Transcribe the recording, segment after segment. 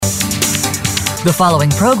The following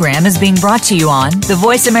program is being brought to you on the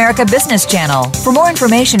Voice America Business Channel. For more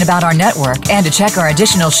information about our network and to check our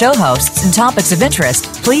additional show hosts and topics of interest,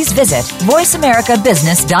 please visit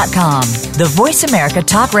voiceamericabusiness.com. The Voice America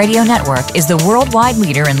Talk Radio Network is the worldwide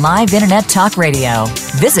leader in live Internet talk radio.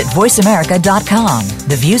 Visit voiceamerica.com.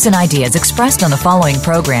 The views and ideas expressed on the following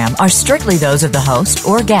program are strictly those of the host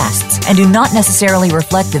or guests and do not necessarily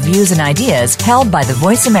reflect the views and ideas held by the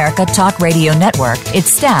Voice America Talk Radio Network, its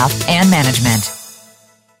staff, and management.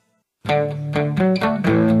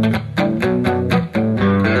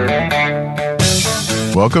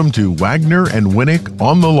 Welcome to Wagner and Winnick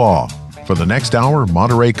on the Law. For the next hour,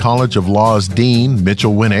 Monterey College of Law's Dean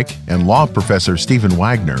Mitchell Winnick and law professor Stephen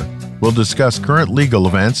Wagner will discuss current legal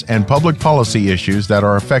events and public policy issues that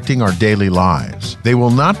are affecting our daily lives. They will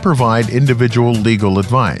not provide individual legal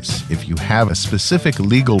advice. If you have a specific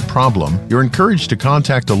legal problem, you're encouraged to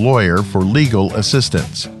contact a lawyer for legal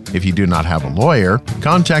assistance. If you do not have a lawyer,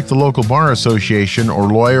 contact the local bar association or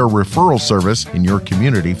lawyer referral service in your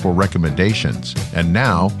community for recommendations. And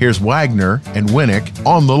now, here's Wagner and Winnick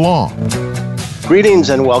on the Law. Greetings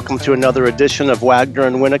and welcome to another edition of Wagner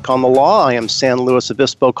and Winnick on the Law. I am San Luis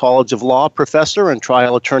Obispo College of Law professor and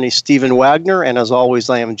trial attorney Stephen Wagner, and as always,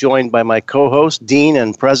 I am joined by my co-host, Dean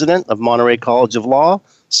and President of Monterey College of Law,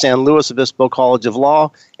 San Luis Obispo College of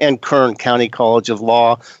Law, and Kern County College of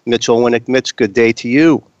Law, Mitchell Winnick. Mitch, good day to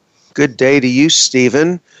you. Good day to you,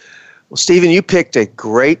 Stephen. Well, Stephen, you picked a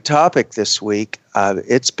great topic this week.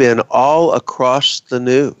 It's been all across the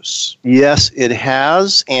news. Yes, it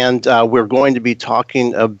has, and we're going to be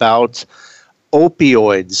talking about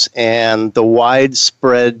opioids and the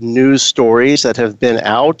widespread news stories that have been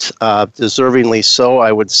out, deservingly so,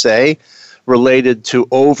 I would say, related to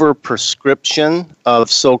overprescription of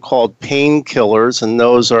so-called painkillers, and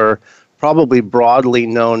those are probably broadly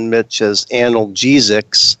known, Mitch, as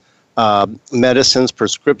analgesics. Medicines,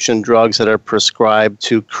 prescription drugs that are prescribed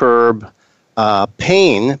to curb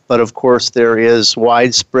pain, but of course there is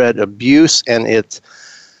widespread abuse, and it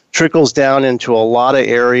trickles down into a lot of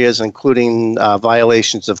areas, including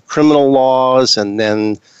violations of criminal laws and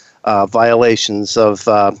then violations of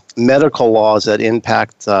medical laws that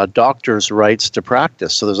impact doctors' rights to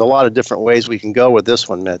practice. So there's a lot of different ways we can go with this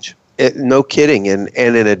one, Mitch. No kidding. And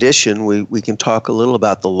in addition, we can talk a little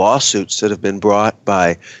about the lawsuits that have been brought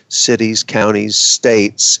by cities, counties,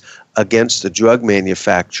 states against the drug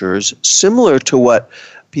manufacturers, similar to what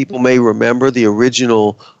people may remember the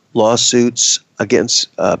original lawsuits against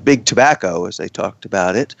Big Tobacco, as they talked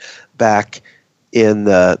about it, back in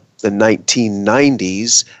the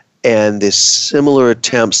 1990s, and the similar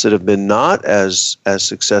attempts that have been not as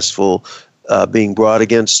successful being brought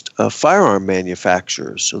against firearm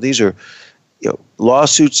manufacturers. So these are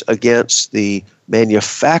lawsuits against the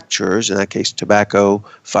manufacturers, in that case tobacco,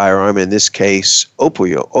 firearm, in this case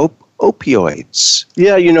opioids.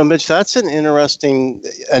 Yeah, Mitch, that's an interesting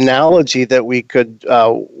analogy that we could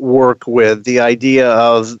work with, the idea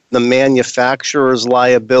of the manufacturer's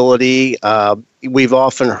liability. We've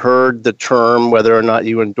often heard the term, whether or not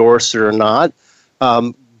you endorse it or not,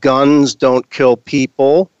 guns don't kill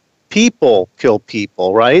people. People kill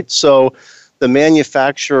people, right? So the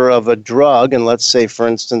manufacturer of a drug, and let's say, for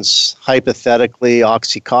instance, hypothetically,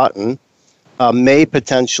 OxyContin, may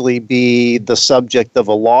potentially be the subject of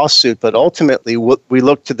a lawsuit, but ultimately we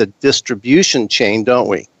look to the distribution chain, don't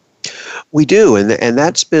we? We do, and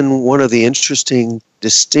that's been one of the interesting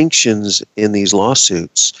distinctions in these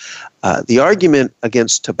lawsuits. The argument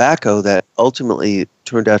against tobacco that ultimately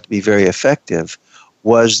turned out to be very effective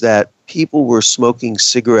was that people were smoking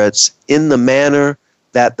cigarettes in the manner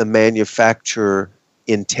that the manufacturer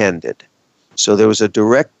intended. So there was a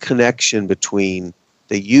direct connection between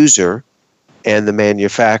the user and the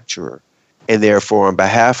manufacturer. And therefore, on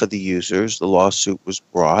behalf of the users, the lawsuit was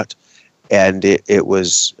brought. And it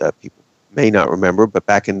was, people may not remember, but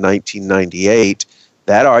back in 1998,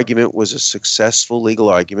 that argument was a successful legal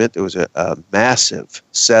argument. There was a massive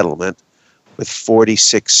settlement with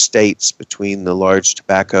 46 states between the large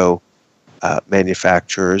tobacco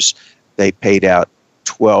manufacturers. They paid out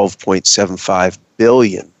 $12.75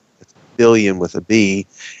 billion with a B,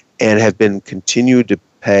 and have been continued to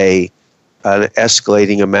pay an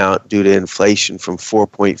escalating amount due to inflation from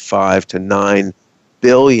 $4.5 to $9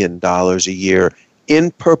 billion a year in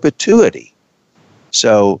perpetuity.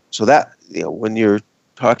 So that, when you're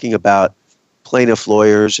talking about plaintiff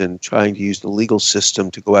lawyers and trying to use the legal system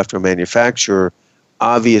to go after a manufacturer,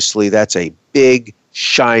 obviously that's a big,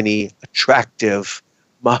 shiny, attractive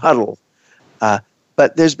model.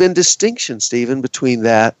 But there's been distinction, Stephen, between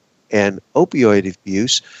that and opioid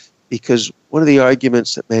abuse, because one of the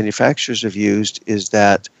arguments that manufacturers have used is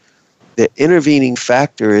that The intervening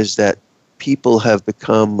factor is that people have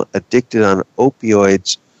become addicted on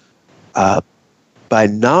opioids by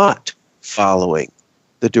not following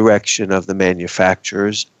the direction of the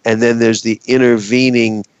manufacturers. And then there's the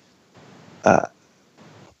intervening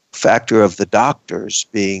factor of the doctors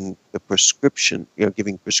being the prescription,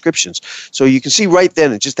 giving prescriptions. So you can see right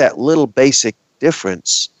then, in just that little basic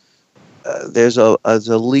difference, there's a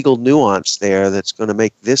legal nuance there that's going to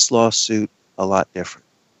make this lawsuit a lot different.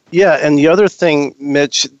 Yeah, and the other thing,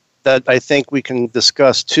 Mitch, that I think we can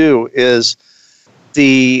discuss too is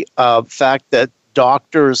the fact that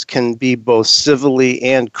doctors can be both civilly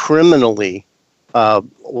and criminally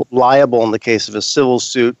liable in the case of a civil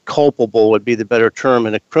suit. Culpable would be the better term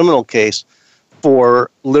in a criminal case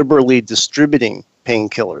for liberally distributing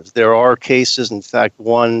painkillers. There are cases, in fact,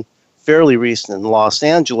 one fairly recent in Los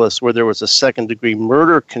Angeles, where there was a second-degree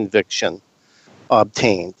murder conviction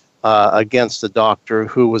obtained against a doctor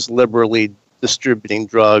who was liberally distributing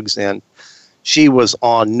drugs, and she was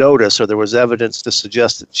on notice, or there was evidence to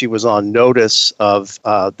suggest that she was on notice of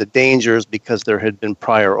the dangers because there had been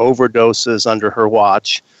prior overdoses under her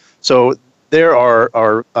watch. So there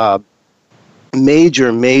are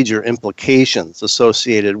major implications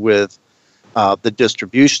associated with the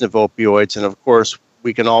distribution of opioids. And of course,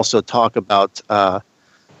 we can also talk about, I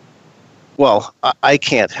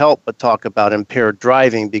can't help but talk about impaired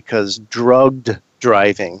driving, because drugged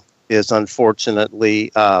driving is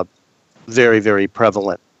unfortunately very, very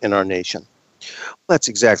prevalent in our nation. Well, that's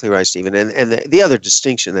exactly right, Stephen. And the other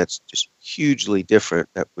distinction that's just hugely different,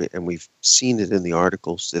 and we've seen it in the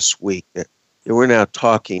articles this week, that we're now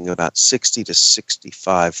talking about 60 to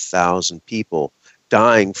 65,000 people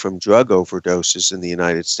dying from drug overdoses in the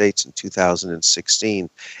United States in 2016.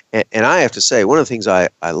 And I have to say, one of the things I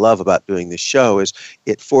love about doing this show is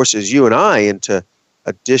it forces you and I into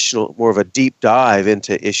more of a deep dive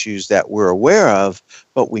into issues that we're aware of,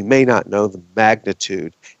 but we may not know the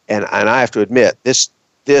magnitude. And I have to admit,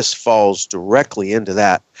 this falls directly into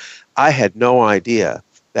that. I had no idea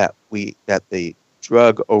that the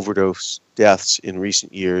drug overdose deaths in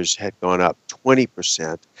recent years had gone up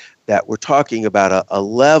 20%, that we're talking about a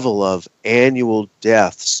level of annual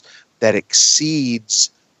deaths that exceeds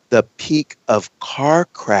the peak of car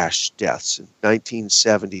crash deaths in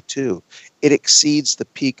 1972. It exceeds the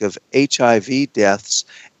peak of HIV deaths,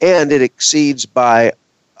 and it exceeds by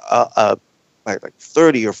like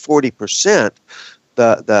 30 or 40%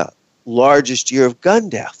 the largest year of gun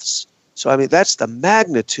deaths. So, I mean, that's the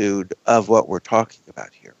magnitude of what we're talking about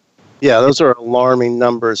here. Yeah, those are alarming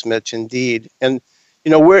numbers, Mitch, indeed. And,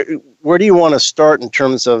 where do you want to start in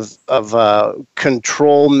terms of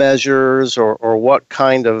control measures, or what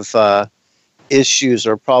kind of issues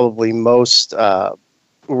are probably most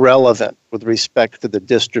relevant with respect to the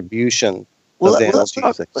distribution of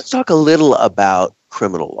analgesics? Let's talk a little about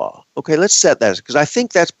criminal law. Okay, let's set that, because I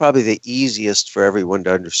think that's probably the easiest for everyone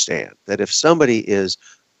to understand, that if somebody is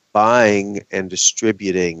buying and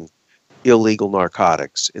distributing illegal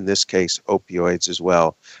narcotics, in this case opioids as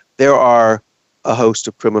well, there are a host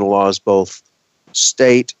of criminal laws, both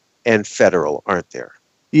state and federal, aren't there?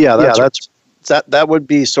 Yeah, that would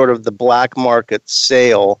be sort of the black market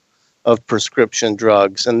sale of prescription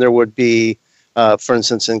drugs. And there would be, for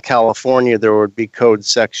instance, in California, there would be code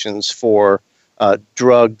sections for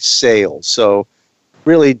drug sales. So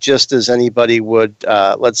really, just as anybody would,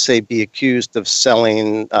 let's say, be accused of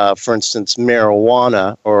selling, for instance,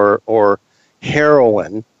 marijuana or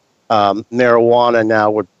heroin, marijuana now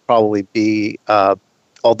would probably be,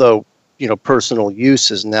 although personal use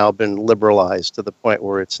has now been liberalized to the point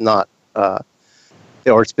where it's not,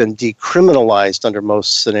 or it's been decriminalized under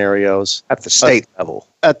most scenarios at the state level.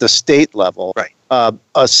 At the state level, right?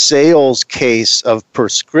 A sales case of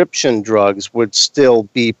prescription drugs would still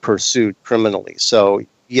be pursued criminally. So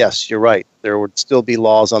yes, you're right. There would still be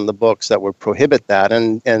laws on the books that would prohibit that,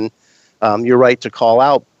 and you're right to call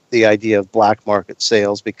out the idea of black market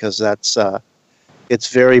sales, because that's it's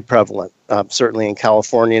very prevalent, certainly in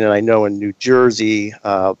California, and I know in New Jersey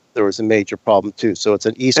there was a major problem too. So it's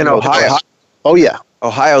an East and Coast. Ohio. Oh yeah,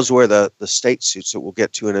 Ohio's where the state suits that we'll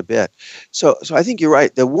get to in a bit. So I think you're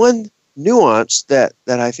right. The one nuance that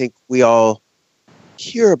I think we all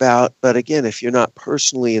hear about, but again, if you're not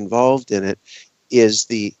personally involved in it, is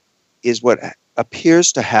what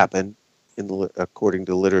appears to happen according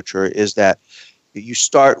to literature, is that you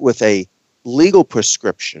start with a legal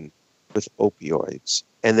prescription with opioids,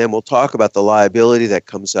 and then we'll talk about the liability that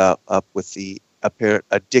comes up with the apparent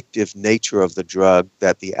addictive nature of the drug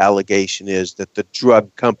that the allegation is that the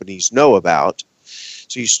drug companies know about.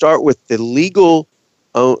 So you start with the legal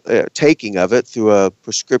taking of it through a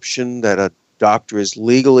prescription that a doctor is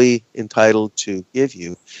legally entitled to give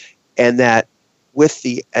you, and that with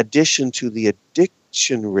the addition to the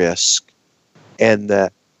addiction risk and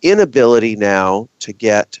the inability now to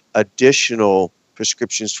get additional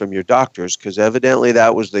prescriptions from your doctors, because evidently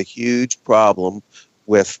that was the huge problem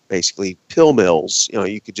with basically pill mills.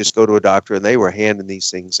 You could just go to a doctor and they were handing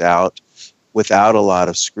these things out without a lot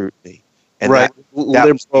of scrutiny. And right. that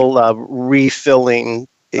liberal refilling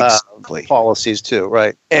exactly. policies too,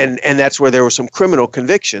 right? And that's where there were some criminal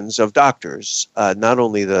convictions of doctors, not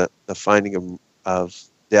only the finding of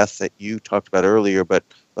death that you talked about earlier, but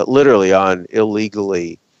literally on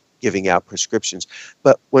illegally giving out prescriptions.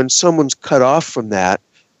 But when someone's cut off from that,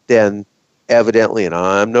 then evidently, and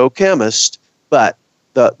I'm no chemist, but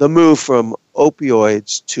the move from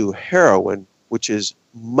opioids to heroin, which is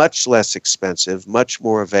much less expensive, much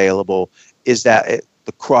more available, is that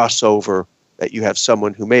the crossover that you have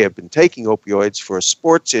someone who may have been taking opioids for a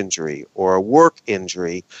sports injury or a work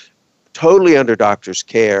injury, totally under doctor's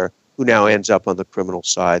care, who now ends up on the criminal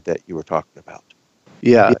side that you were talking about.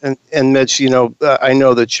 Yeah, and Mitch, I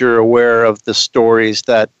know that you're aware of the stories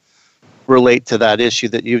that relate to that issue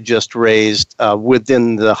that you just raised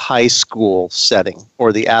within the high school setting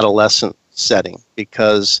or the adolescent setting,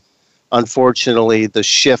 because unfortunately the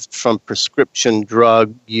shift from prescription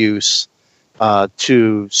drug use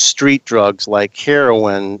to street drugs like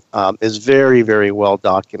heroin is very, very well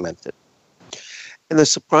documented. And the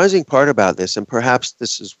surprising part about this, and perhaps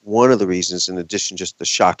this is one of the reasons, in addition just the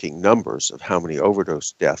shocking numbers of how many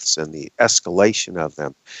overdose deaths and the escalation of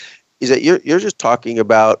them, is that you're just talking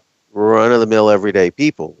about run-of-the-mill everyday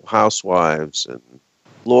people, housewives and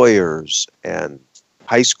lawyers and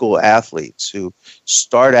high school athletes who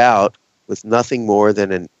start out with nothing more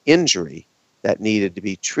than an injury that needed to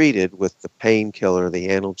be treated with the painkiller, the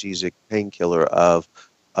analgesic painkiller of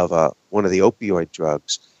one of the opioid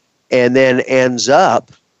drugs, and then ends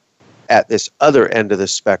up at this other end of the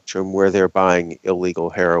spectrum where they're buying illegal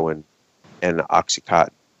heroin and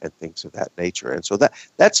Oxycontin and things of that nature. And so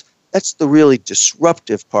that's the really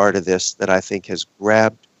disruptive part of this that I think has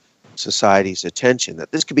grabbed society's attention,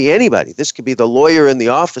 that this could be anybody. This could be the lawyer in the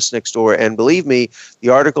office next door. And believe me, the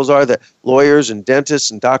articles are that lawyers and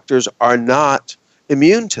dentists and doctors are not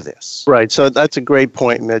immune to this. Right. So that's a great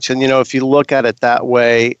point, Mitch. And, if you look at it that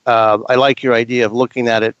way, I like your idea of looking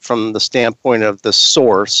at it from the standpoint of the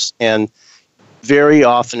source. And very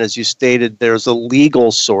often, as you stated, there's a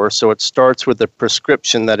legal source. So it starts with a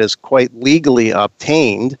prescription that is quite legally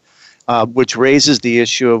obtained, which raises the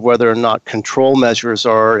issue of whether or not control measures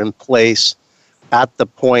are in place at the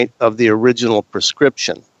point of the original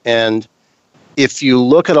prescription. And if you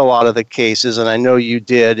look at a lot of the cases, and I know you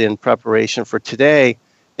did in preparation for today,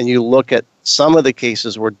 and you look at some of the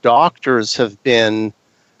cases where doctors have been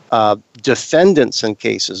defendants in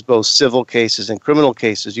cases, both civil cases and criminal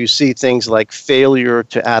cases, you see things like failure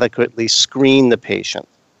to adequately screen the patient.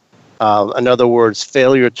 In other words,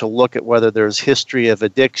 failure to look at whether there's history of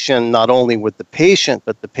addiction, not only with the patient,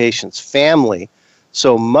 but the patient's family.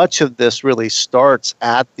 So much of this really starts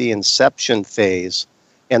at the inception phase.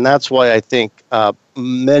 And that's why I think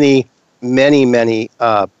many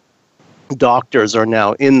doctors are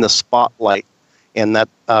now in the spotlight, and that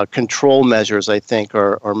control measures, I think,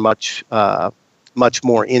 are much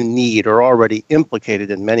more in need or already implicated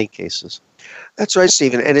in many cases. That's right,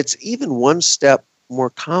 Stephen. And it's even one step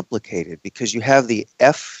more complicated because you have the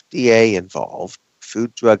FDA involved,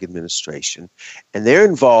 Food Drug Administration, and they're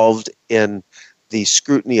involved in the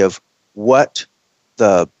scrutiny of what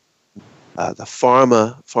the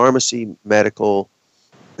pharmacy medical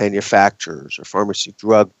manufacturers or pharmacy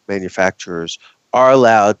drug manufacturers are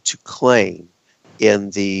allowed to claim in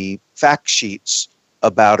the fact sheets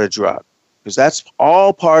about a drug, because that's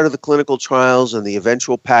all part of the clinical trials and the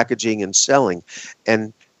eventual packaging and selling.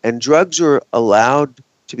 And drugs are allowed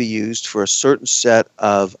to be used for a certain set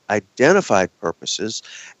of identified purposes,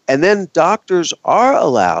 and then doctors are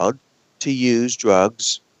allowed to use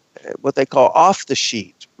drugs, what they call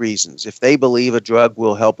off-the-sheet reasons. If they believe a drug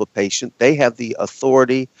will help a patient, they have the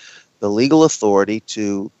authority, the legal authority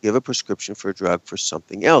to give a prescription for a drug for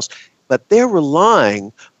something else. But they're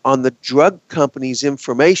relying on the drug company's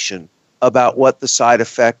information about what the side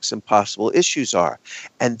effects and possible issues are.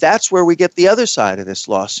 And that's where we get the other side of this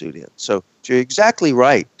lawsuit in. So you're exactly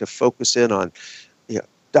right to focus in on,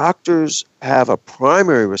 doctors have a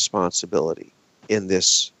primary responsibility in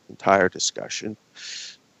this entire discussion.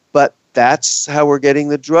 But that's how we're getting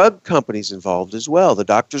the drug companies involved as well. The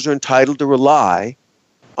doctors are entitled to rely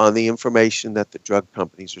on the information that the drug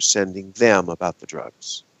companies are sending them about the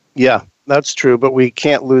drugs. Yeah, that's true. But we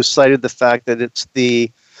can't lose sight of the fact that it's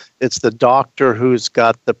the it's the doctor who's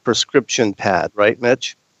got the prescription pad, right,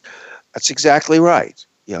 Mitch? That's exactly right.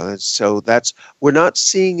 We're not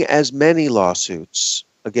seeing as many lawsuits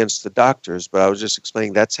against the doctors, but I was just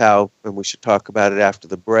explaining that's how, and we should talk about it after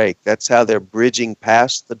the break, that's how they're bridging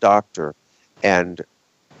past the doctor and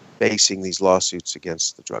facing these lawsuits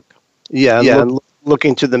against the drug company. And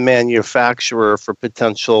looking to the manufacturer for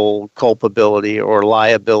potential culpability or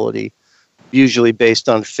liability, usually based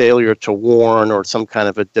on failure to warn or some kind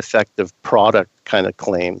of a defective product kind of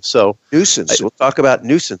claim. So nuisance. We'll talk about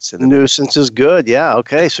nuisance. Nuisance is good. Yeah.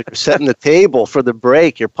 Okay. So you're setting the table for the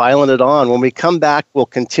break. You're piling it on. When we come back, we'll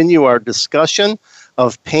continue our discussion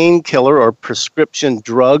of painkiller or prescription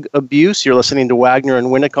drug abuse. You're listening to Wagner and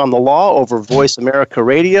Winnick on the Law over Voice America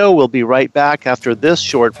Radio. We'll be right back after this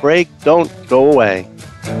short break. Don't go away.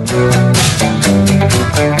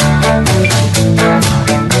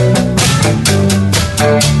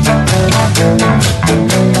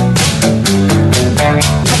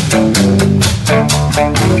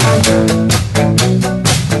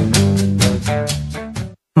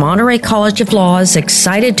 Monterey College of Law is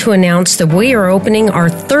excited to announce that we are opening our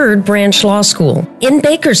third branch law school in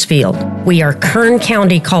Bakersfield. We are Kern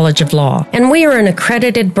County College of Law, and we are an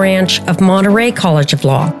accredited branch of Monterey College of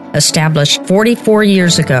Law, established 44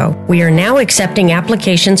 years ago. We are now accepting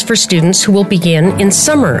applications for students who will begin in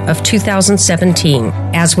summer of 2017.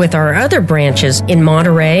 As with our other branches in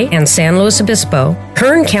Monterey and San Luis Obispo,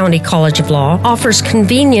 Kern County College of Law offers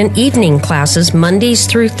convenient evening classes Mondays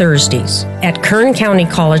through Thursdays. At Kern County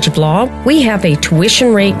College of Law, we have a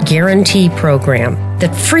tuition rate guarantee program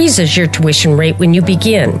that freezes your tuition rate when you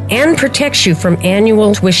begin and protects you from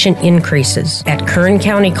annual tuition increases. At Kern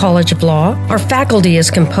County College of Law, our faculty is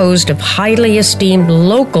composed of highly esteemed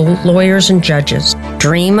local lawyers and judges.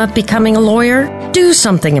 Dream of becoming a lawyer? Do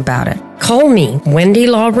something about it. Call me, Wendy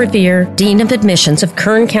Law Revere, Dean of Admissions of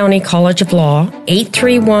Kern County College of Law,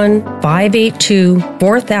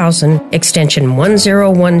 831-582-4000, extension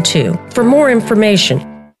 1012, for more information.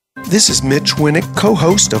 This is Mitch Winnick,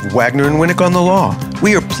 co-host of Wagner and Winnick on the Law.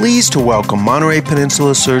 We are pleased to welcome Monterey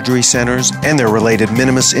Peninsula Surgery Centers and their related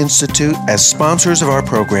Minimus Institute as sponsors of our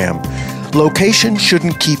program. Location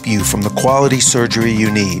shouldn't keep you from the quality surgery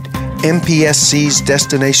you need. MPSC's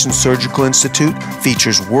Destination Surgical Institute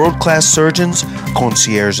features world-class surgeons,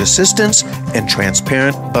 concierge assistants, and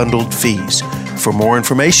transparent bundled fees. For more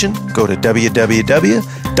information, go to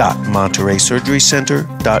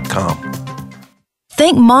www.montereysurgerycenter.com.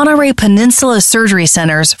 Thank Monterey Peninsula Surgery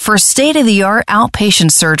Centers for state-of-the-art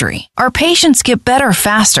outpatient surgery. Our patients get better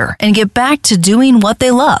faster and get back to doing what they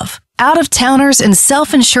love. Out-of-towners and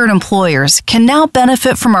self-insured employers can now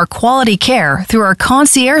benefit from our quality care through our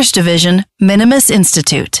concierge division, Minimus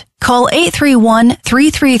Institute. Call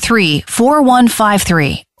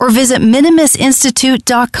 831-333-4153 or visit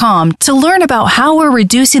minimusinstitute.com to learn about how we're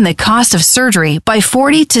reducing the cost of surgery by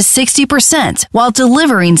 40 to 60% while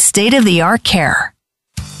delivering state-of-the-art care.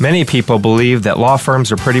 Many people believe that law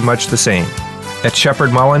firms are pretty much the same. At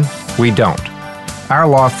Sheppard Mullin, we don't. Our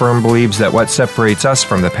law firm believes that what separates us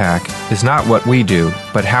from the pack is not what we do,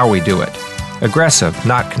 but how we do it. Aggressive,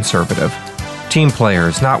 not conservative. Team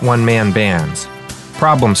players, not one-man bands.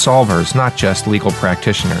 Problem solvers, not just legal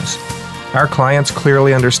practitioners. Our clients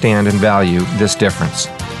clearly understand and value this difference.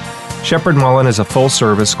 Sheppard Mullin is a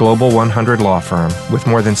full-service Global 100 law firm with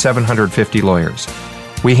more than 750 lawyers.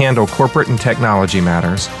 We handle corporate and technology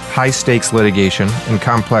matters, high-stakes litigation, and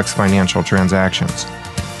complex financial transactions.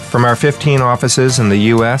 From our 15 offices in the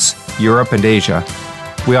U.S., Europe, and Asia,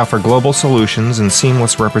 we offer global solutions and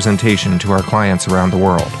seamless representation to our clients around the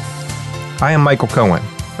world. I am Michael Cohen,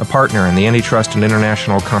 a partner in the Antitrust and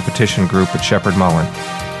International Competition Group at Sheppard Mullin.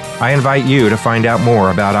 I invite you to find out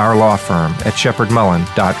more about our law firm at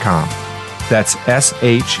sheppardmullin.com. That's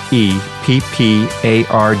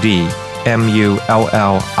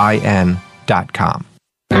SheppardMullin.com.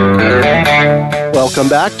 Welcome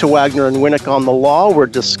back to Wagner and Winnick on the Law. We're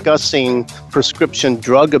discussing prescription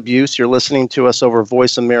drug abuse. You're listening to us over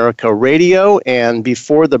Voice America Radio. And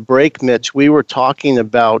before the break, Mitch, we were talking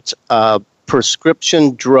about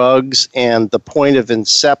prescription drugs and the point of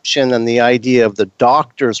inception and the idea of the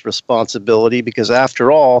doctor's responsibility, because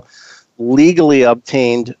after all, legally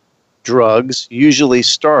obtained drugs usually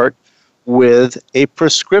start with a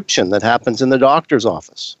prescription that happens in the doctor's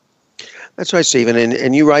office. That's right, Stephen,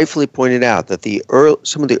 and you rightfully pointed out that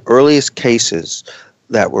some of the earliest cases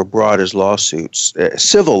that were brought as lawsuits,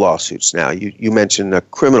 civil lawsuits now, you mentioned a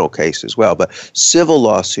criminal case as well, but civil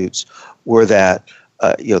lawsuits were that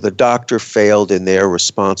the doctor failed in their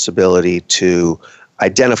responsibility to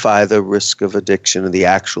identify the risk of addiction and the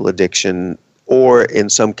actual addiction, or in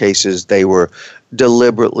some cases they were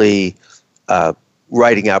deliberately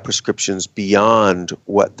writing out prescriptions beyond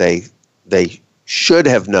what they should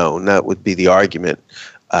have known. That would be the argument.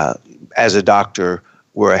 As a doctor,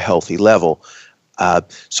 we're a healthy level.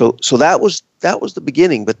 So that was the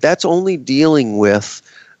beginning, but that's only dealing with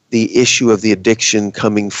the issue of the addiction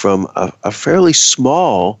coming from a fairly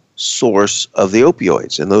small source of the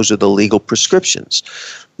opioids, and those are the legal prescriptions.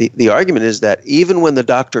 The argument is that even when the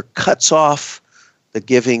doctor cuts off the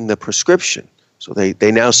giving the prescription, so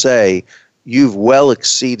they now say, you've well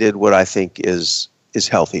exceeded what I think is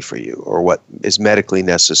healthy for you or what is medically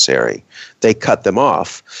necessary. They cut them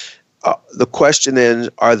off. The question is,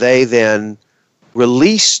 are they then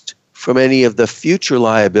released from any of the future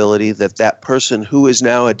liability that person who is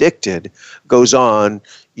now addicted goes on,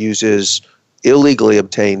 uses illegally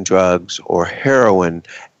obtained drugs or heroin,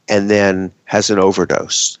 and then has an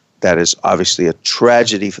overdose? That is obviously a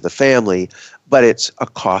tragedy for the family, but it's a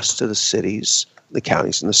cost to the cities, the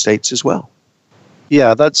counties, and the states as well.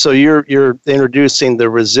 Yeah, so you're introducing the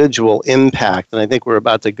residual impact, and I think we're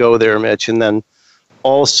about to go there, Mitch. And then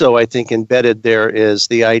also, I think embedded there is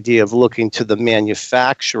the idea of looking to the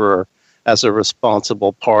manufacturer as a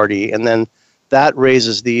responsible party, and then that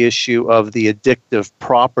raises the issue of the addictive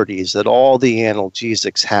properties that all the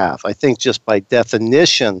analgesics have. I think just by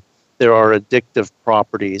definition, there are addictive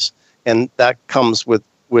properties, and that comes with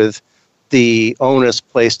the onus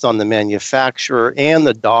placed on the manufacturer and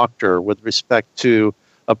the doctor with respect to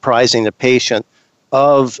apprising the patient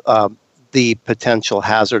of the potential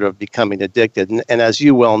hazard of becoming addicted. And as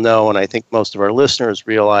you well know, and I think most of our listeners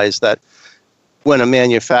realize, that when a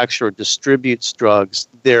manufacturer distributes drugs,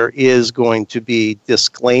 there is going to be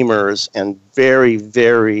disclaimers and very,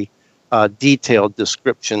 very detailed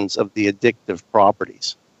descriptions of the addictive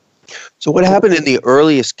properties. So what happened in the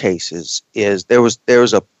earliest cases is there was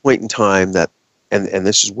a point in time that, and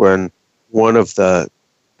this is when one of the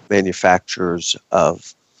manufacturers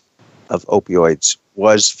of opioids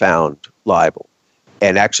was found liable.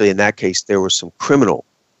 And actually in that case, there were some criminal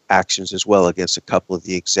actions as well against a couple of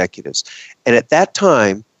the executives. And at that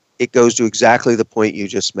time, it goes to exactly the point you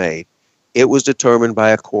just made. It was determined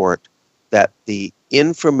by a court that the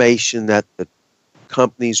information that the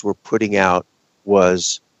companies were putting out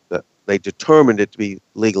they determined it to be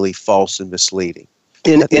legally false and misleading.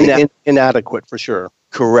 Inadequate, for sure.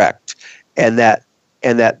 Correct. And that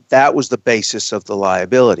was the basis of the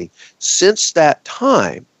liability. Since that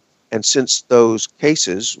time, and since those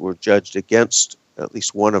cases were judged against at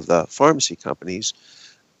least one of the pharmacy companies,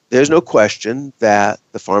 there's no question that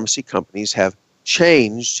the pharmacy companies have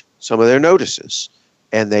changed some of their notices,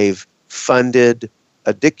 and they've funded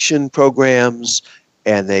addiction programs,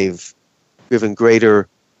 and they've given greater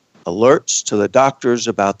alerts to the doctors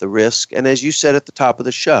about the risk. And as you said at the top of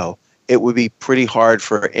the show, it would be pretty hard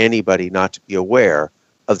for anybody not to be aware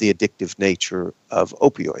of the addictive nature of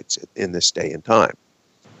opioids in this day and time.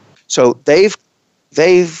 So they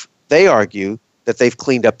argue that they've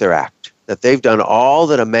cleaned up their act, that they've done all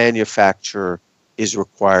that a manufacturer is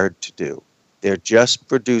required to do. They're just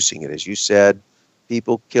producing it. As you said,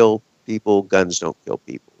 people kill people, guns don't kill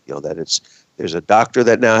people. There's a doctor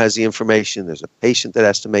that now has the information, there's a patient that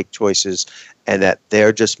has to make choices, and that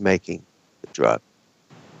they're just making the drug.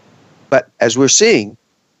 But as we're seeing,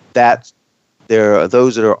 that there are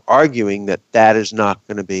those that are arguing that that is not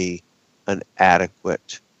going to be an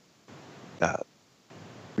adequate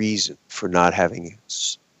reason for not having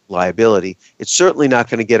liability. It's certainly not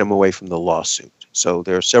going to get them away from the lawsuit. So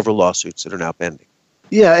there are several lawsuits that are now pending.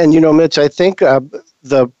 Yeah, and Mitch, I think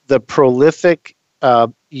the prolific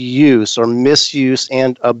use or misuse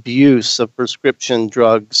and abuse of prescription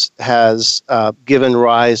drugs has given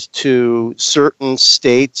rise to certain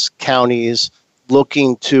states, counties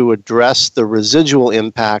looking to address the residual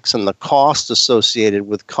impacts and the cost associated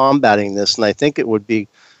with combating this. And I think it would be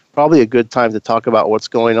probably a good time to talk about what's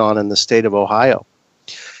going on in the state of Ohio.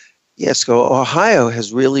 Yes, so Ohio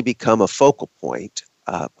has really become a focal point.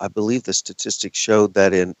 I believe the statistics showed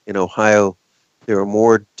that in Ohio, there are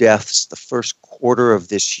more deaths the first quarter of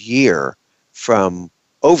this year from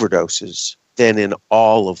overdoses than in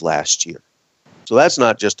all of last year. So that's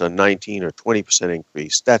not just a 19 or 20%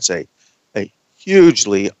 increase. That's a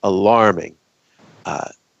hugely alarming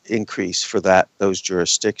increase for those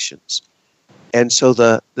jurisdictions. And so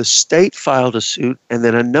the state filed a suit, and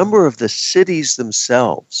then a number of the cities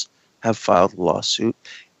themselves have filed a lawsuit.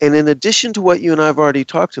 And in addition to what you and I have already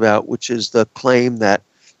talked about, which is the claim that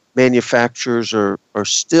manufacturers are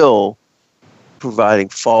still providing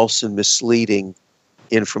false and misleading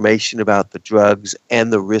information about the drugs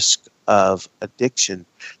and the risk of addiction,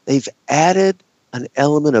 they've added an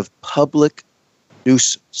element of public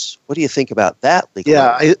nuisance. What do you think about that?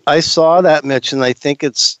 Yeah, I saw that, Mitch, and I think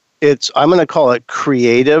it's I'm going to call it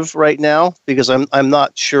creative right now because I'm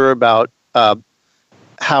not sure about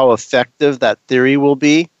how effective that theory will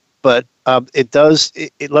be, but it does.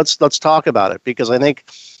 Let's talk about it because I think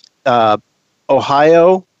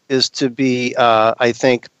Ohio is to be, I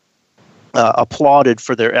think, applauded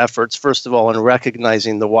for their efforts. First of all, in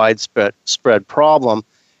recognizing the widespread problem,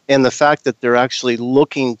 and the fact that they're actually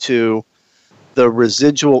looking to the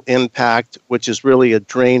residual impact, which is really a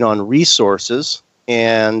drain on resources,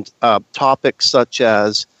 and topics such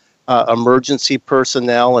as emergency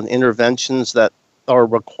personnel and interventions that are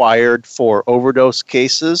required for overdose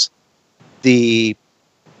cases, the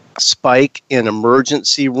spike in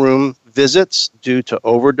emergency room visits due to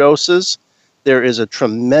overdoses. There is a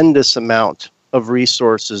tremendous amount of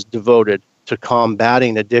resources devoted to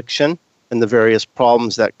combating addiction and the various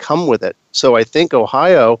problems that come with it. So I think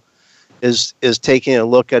Ohio is taking a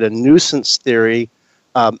look at a nuisance theory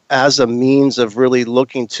as a means of really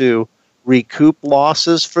looking to recoup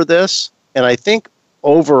losses for this. And I think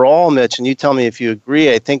overall, Mitch, and you tell me if you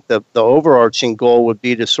agree, I think the overarching goal would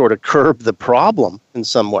be to sort of curb the problem in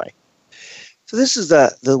some way. So this is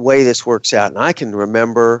the way this works out. And I can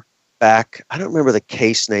remember back, I don't remember the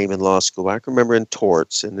case name in law school, but I can remember in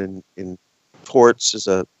torts. And in torts is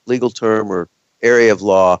a legal term or area of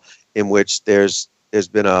law in which there's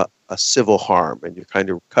been a civil harm, and you're trying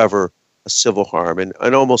to recover a civil harm. And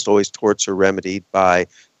almost always torts are remedied by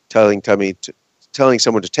telling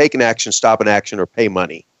someone to take an action, stop an action, or pay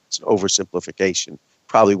money. It's an oversimplification.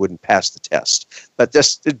 Probably wouldn't pass the test. But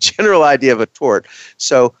that's the general idea of a tort.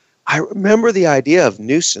 So I remember the idea of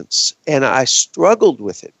nuisance, and I struggled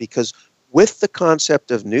with it because with the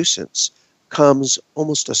concept of nuisance comes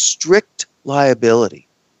almost a strict liability,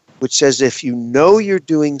 which says if you know you're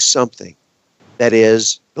doing something that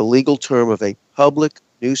is the legal term of a public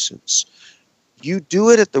nuisance, you do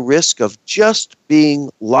it at the risk of just being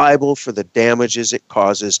liable for the damages it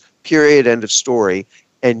causes, period, end of story.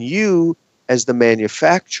 And you, as the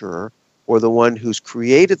manufacturer or the one who's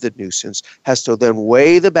created the nuisance, has to then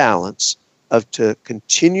weigh the balance of to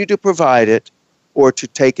continue to provide it or to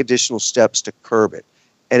take additional steps to curb it.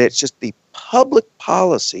 And it's just the public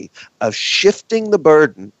policy of shifting the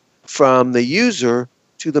burden from the user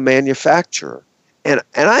to the manufacturer. And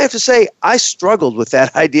I have to say, I struggled with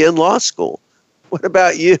that idea in law school. What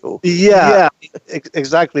about you? Yeah,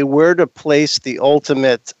 exactly. Where to place the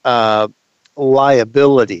ultimate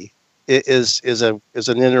liability is an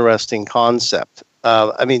interesting concept.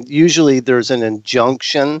 I mean, usually there's an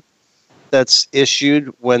injunction that's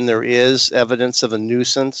issued when there is evidence of a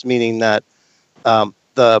nuisance, meaning that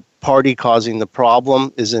the party causing the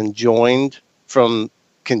problem is enjoined from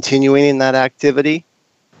continuing in that activity.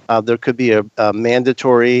 There could be a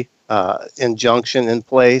mandatory injunction in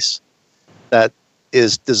place that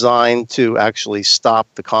is designed to actually stop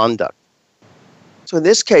the conduct. So in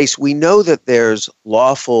this case, we know that there's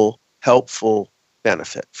lawful, helpful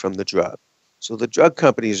benefit from the drug. So the drug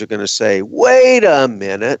companies are going to say, wait a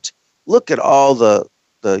minute, look at all the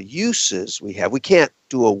uses we have. We can't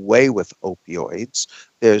do away with opioids.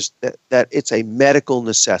 There's that it's a medical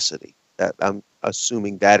necessity. That I'm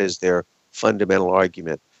assuming that is their fundamental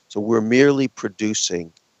argument. So we're merely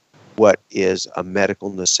producing what is a medical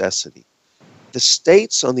necessity. The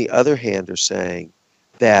states, on the other hand, are saying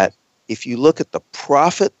that if you look at the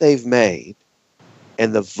profit they've made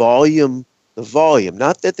and the volume,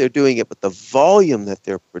 not that they're doing it, but the volume that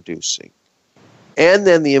they're producing, and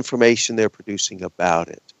then the information they're producing about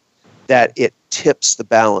it, that it tips the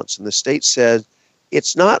balance. And the state said,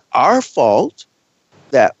 it's not our fault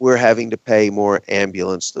that we're having to pay more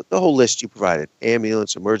ambulance, the whole list you provided,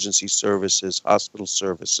 ambulance, emergency services, hospital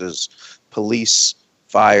services, police,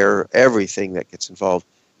 fire, everything that gets involved.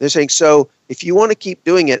 They're saying, so if you want to keep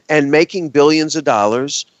doing it and making billions of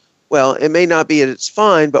dollars, well, it may not be that it's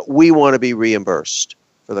fine, but we want to be reimbursed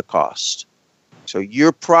for the cost. So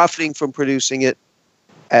you're profiting from producing it.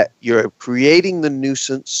 You're creating the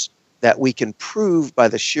nuisance that we can prove by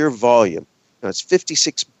the sheer volume. Now, it's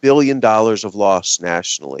 $56 billion of loss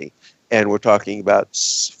nationally, and we're talking about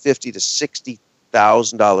 $50,000 to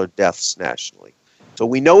 $60,000 deaths nationally. So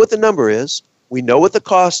we know what the number is. We know what the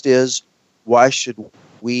cost is. Why should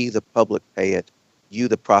we, the public, pay it? You,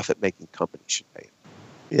 the profit-making company, should pay it.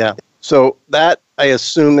 Yeah. So that, I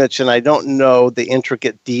assume, Mitch, and I don't know the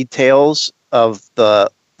intricate details of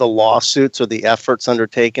the lawsuits or the efforts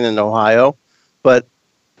undertaken in Ohio, but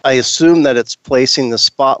I assume that it's placing the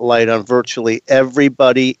spotlight on virtually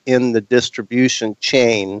everybody in the distribution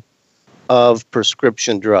chain of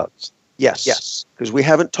prescription drugs. Yes. Because we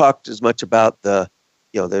haven't talked as much about the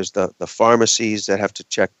there's the pharmacies that have to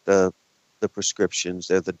check the prescriptions.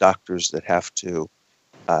 They're the doctors that have to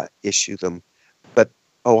issue them. But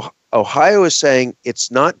Ohio is saying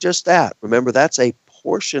it's not just that. Remember, that's a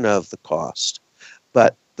portion of the cost.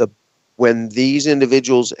 But when these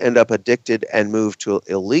individuals end up addicted and move to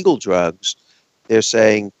illegal drugs, they're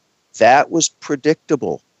saying that was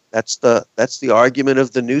predictable. That's the argument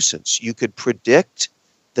of the nuisance. You could predict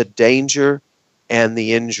the danger and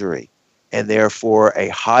the injury, and therefore a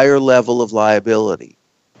higher level of liability,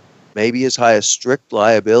 maybe as high as strict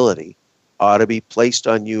liability, ought to be placed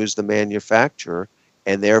on you as the manufacturer,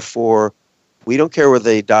 and therefore we don't care whether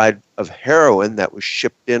they died of heroin that was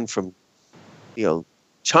shipped in from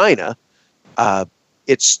China.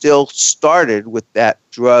 It still started with that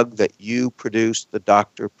drug that you produced, the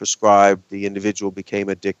doctor prescribed, the individual became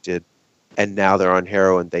addicted, and now they're on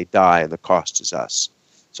heroin, they die, and the cost is us.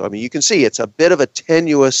 So, you can see it's a bit of a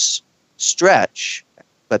tenuous stretch,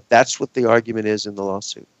 but that's what the argument is in the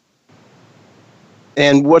lawsuit.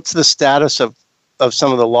 And what's the status of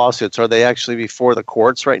some of the lawsuits? Are they actually before the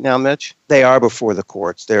courts right now, Mitch? They are before the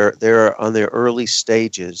courts. They're on their early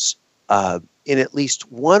stages. In at least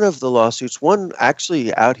one of the lawsuits, one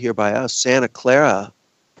actually out here by us, Santa Clara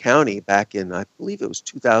County, back in, I believe it was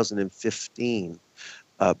 2015,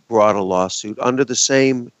 brought a lawsuit under the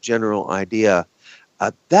same general idea.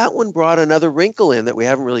 That one brought another wrinkle in that we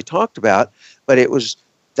haven't really talked about, but it was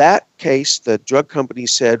that case the drug company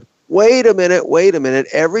said, wait a minute,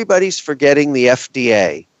 everybody's forgetting the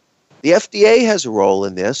FDA. The FDA has a role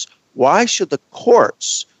in this. Why should the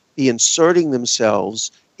courts be inserting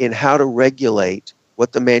themselves in how to regulate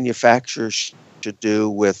what the manufacturers should do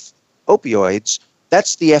with opioids?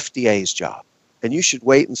 That's the FDA's job. And you should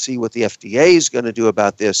wait and see what the FDA is going to do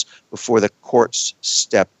about this before the courts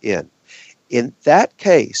step in. In that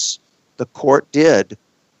case, the court did.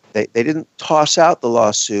 They didn't toss out the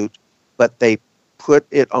lawsuit, but they put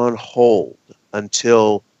it on hold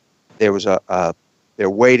until there was they're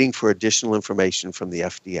waiting for additional information from the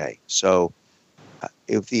FDA. So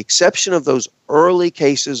with the exception of those early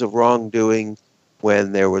cases of wrongdoing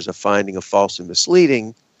when there was a finding of false and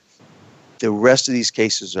misleading, the rest of these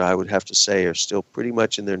cases, I would have to say, are still pretty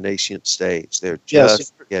much in their nascent stage. They're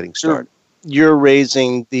just getting started. You're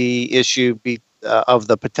raising the issue of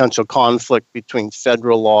the potential conflict between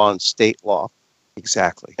federal law and state law.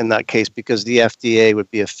 Exactly. In that case, because the FDA would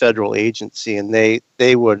be a federal agency and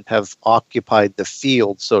they would have occupied the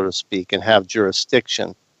field, so to speak, and have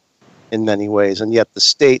jurisdiction in many ways. And yet the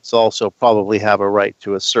states also probably have a right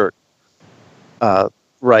to assert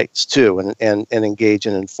rights too and engage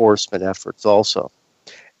in enforcement efforts also.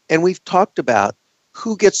 And we've talked about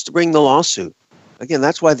who gets to bring the lawsuit. Again,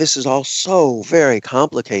 that's why this is all so very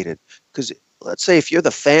complicated. Because let's say if you're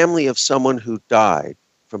the family of someone who died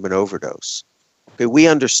from an overdose, okay, we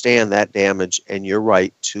understand that damage and you're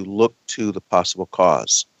right to look to the possible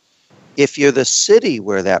cause. If you're the city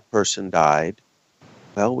where that person died,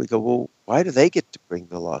 well, we go, well, why do they get to bring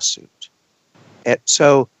the lawsuit? And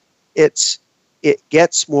so it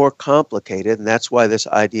gets more complicated, and that's why this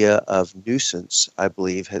idea of nuisance, I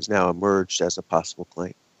believe, has now emerged as a possible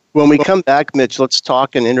claim. When we come back, Mitch, let's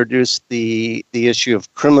talk and introduce the issue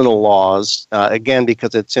of criminal laws, again,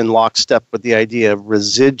 because it's in lockstep with the idea of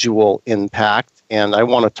residual impact. And I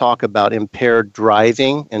want to talk about impaired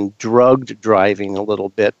driving and drugged driving a little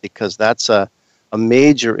bit, because that's a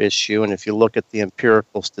major issue. And if you look at the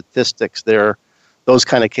empirical statistics there, those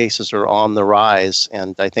kind of cases are on the rise.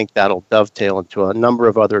 And I think that'll dovetail into a number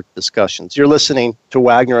of other discussions. You're listening to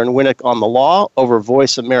Wagner and Winnick on the Law over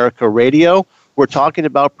Voice America Radio. We're talking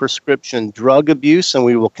about prescription drug abuse, and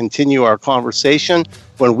we will continue our conversation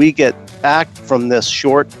when we get back from this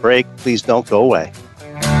short break. Please don't go away.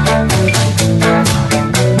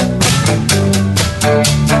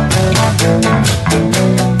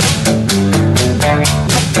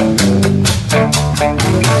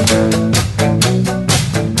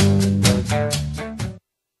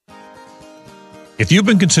 If you've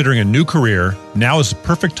been considering a new career, now is the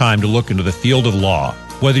perfect time to look into the field of law.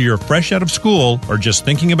 Whether you're fresh out of school or just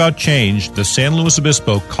thinking about change, the San Luis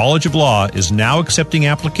Obispo College of Law is now accepting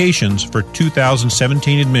applications for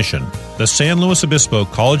 2017 admission. The San Luis Obispo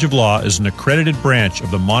College of Law is an accredited branch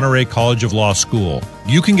of the Monterey College of Law School.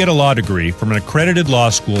 You can get a law degree from an accredited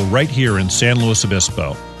law school right here in San Luis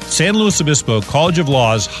Obispo. San Luis Obispo College of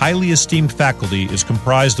Law's highly esteemed faculty is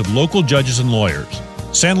comprised of local judges and lawyers.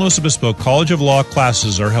 San Luis Obispo College of Law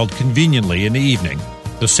classes are held conveniently in the evening.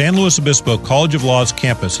 The San Luis Obispo College of Law's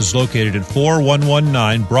campus is located at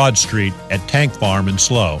 4119 Broad Street at Tank Farm in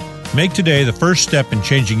SLO. Make today the first step in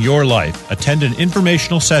changing your life. Attend an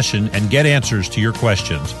informational session and get answers to your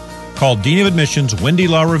questions. Call Dean of Admissions Wendy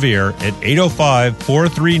LaRiviere at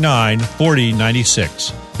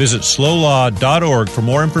 805-439-4096. Visit slowlaw.org for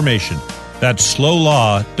more information. That's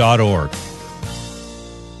slowlaw.org.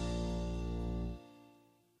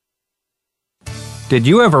 Did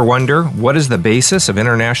you ever wonder what is the basis of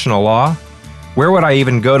international law? Where would I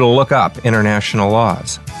even go to look up international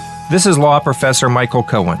laws? This is law professor Michael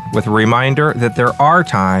Cohen with a reminder that there are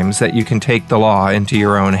times that you can take the law into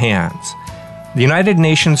your own hands. The United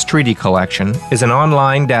Nations Treaty Collection is an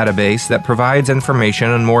online database that provides information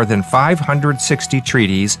on more than 560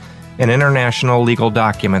 treaties and international legal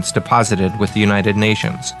documents deposited with the United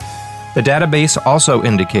Nations. The database also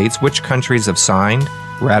indicates which countries have signed,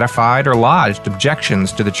 ratified, or lodged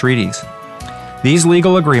objections to the treaties. These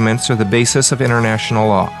legal agreements are the basis of international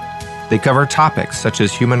law. They cover topics such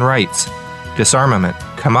as human rights, disarmament,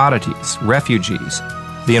 commodities, refugees,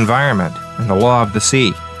 the environment, and the law of the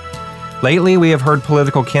sea. Lately, we have heard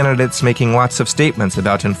political candidates making lots of statements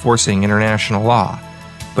about enforcing international law.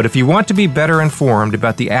 But if you want to be better informed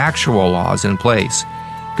about the actual laws in place,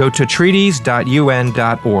 go to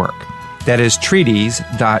treaties.un.org. That is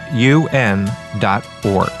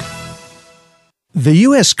treaties.un.org. The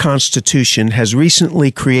U.S. Constitution has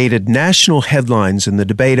recently created national headlines in the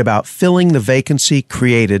debate about filling the vacancy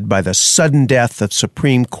created by the sudden death of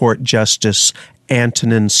Supreme Court Justice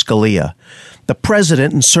Antonin Scalia. The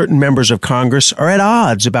President and certain members of Congress are at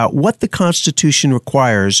odds about what the Constitution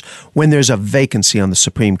requires when there's a vacancy on the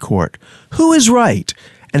Supreme Court. Who is right?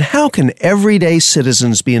 And how can everyday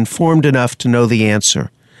citizens be informed enough to know the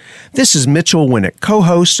answer? This is Mitchell Winnick,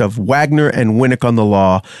 co-host of Wagner and Winnick on the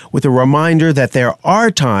Law, with a reminder that there are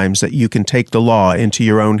times that you can take the law into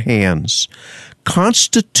your own hands.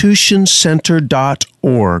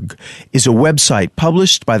 ConstitutionCenter.org is a website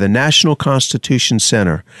published by the National Constitution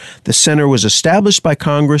Center. The center was established by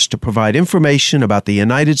Congress to provide information about the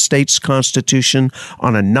United States Constitution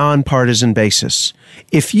on a nonpartisan basis.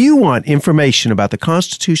 If you want information about the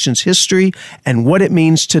Constitution's history and what it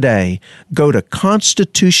means today, go to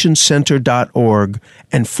ConstitutionCenter.org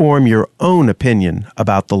and form your own opinion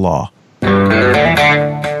about the law.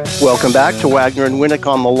 Welcome back to Wagner and Winnick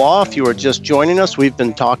on the Law. If you are just joining us, we've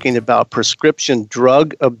been talking about prescription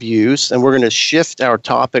drug abuse, and we're going to shift our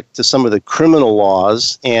topic to some of the criminal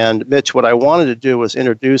laws. And Mitch, what I wanted to do was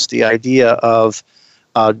introduce the idea of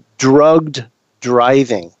drugged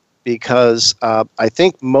driving, because I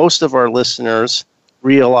think most of our listeners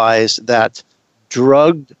realize that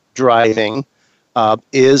drugged driving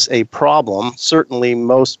is a problem. Certainly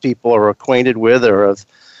most people are acquainted with or have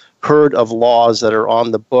heard of laws that are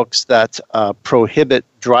on the books that prohibit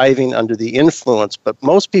driving under the influence, but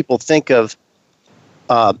most people think of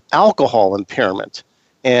alcohol impairment.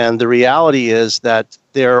 And the reality is that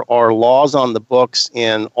there are laws on the books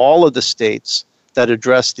in all of the states that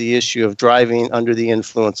address the issue of driving under the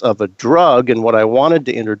influence of a drug. And what I wanted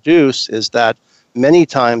to introduce is that many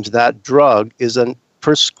times that drug is a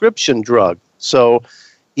prescription drug. So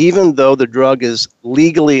even though the drug is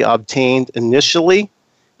legally obtained initially,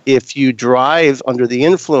 if you drive under the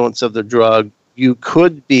influence of the drug, you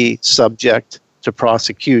could be subject to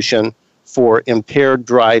prosecution for impaired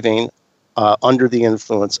driving under the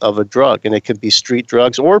influence of a drug. And it could be street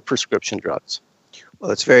drugs or prescription drugs. Well,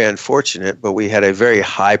 it's very unfortunate, but we had a very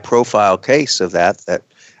high-profile case of that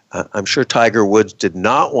I'm sure Tiger Woods did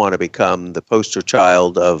not want to become the poster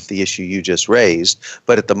child of the issue you just raised,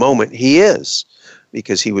 but at the moment he is,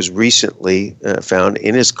 because he was recently found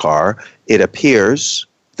in his car. It appears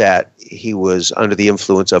that he was under the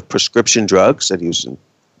influence of prescription drugs that he was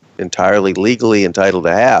entirely legally entitled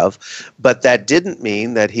to have, but that didn't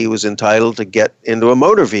mean that he was entitled to get into a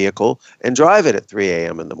motor vehicle and drive it at 3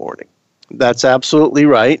 a.m. in the morning. That's absolutely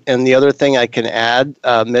right. And the other thing I can add,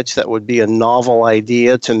 Mitch, that would be a novel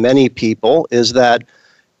idea to many people is that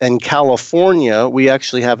in California, we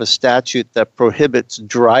actually have a statute that prohibits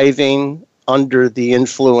driving under the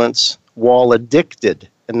influence while addicted.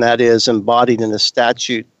 And that is embodied in the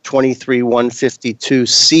statute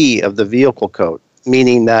 23152C of the Vehicle Code,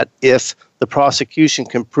 meaning that if the prosecution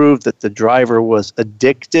can prove that the driver was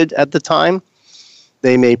addicted at the time,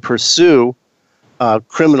 they may pursue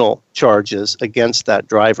criminal charges against that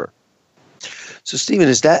driver. So, Stephen,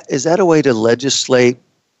 is that a way to legislate?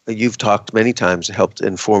 You've talked many times, helped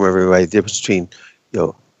inform everybody the difference between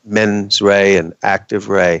mens rea and active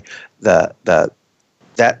rea.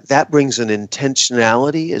 That brings an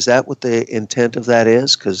intentionality. Is that what the intent of that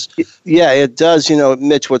is? Yeah, it does.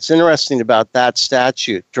 Mitch, what's interesting about that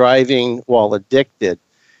statute, driving while addicted,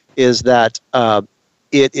 is that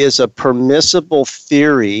it is a permissible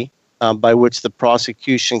theory by which the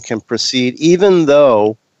prosecution can proceed, even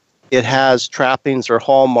though it has trappings or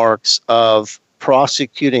hallmarks of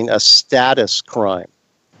prosecuting a status crime.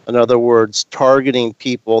 In other words, targeting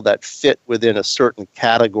people that fit within a certain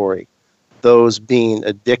category, those being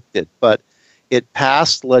addicted. But it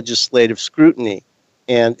passed legislative scrutiny.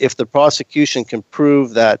 And if the prosecution can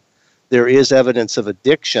prove that there is evidence of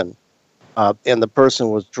addiction, and the person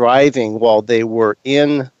was driving while they were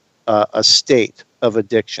in a state of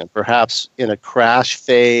addiction, perhaps in a crash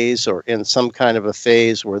phase or in some kind of a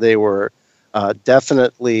phase where they were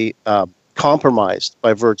definitely compromised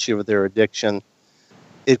by virtue of their addiction,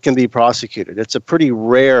 it can be prosecuted. It's a pretty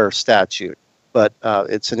rare statute, but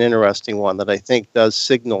it's an interesting one that I think does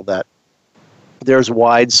signal that there's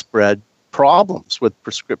widespread problems with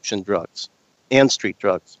prescription drugs and street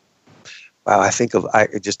drugs. Wow, I think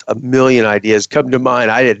just a million ideas come to mind.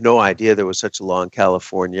 I had no idea there was such a law in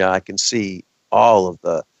California. I can see all of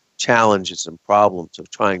the challenges and problems of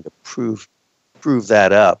trying to prove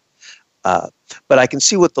that up. But I can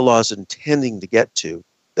see what the law is intending to get to,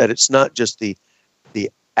 that it's not just the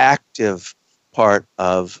active part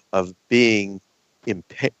of being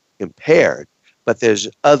impaired, but there's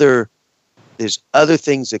other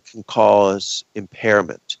things that can cause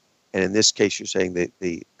impairment. And in this case, you're saying that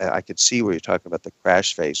I could see where you're talking about the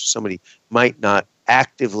crash phase. Somebody might not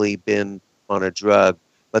actively been on a drug,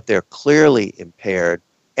 but they're clearly impaired.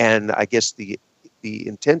 And I guess the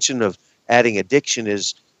intention of adding addiction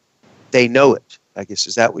is they know it. I guess,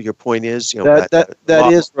 is that what your point is? That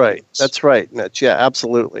is right. That's right, Mitch. Yeah,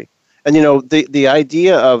 absolutely. And the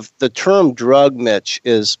idea of the term drug, Mitch,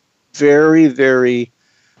 is very, very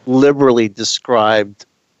liberally described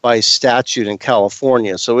by statute in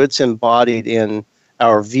California. So it's embodied in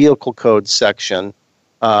our vehicle code section,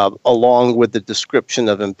 along with the description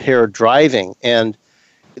of impaired driving. And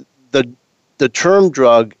the term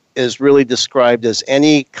drug is really described as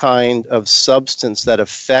any kind of substance that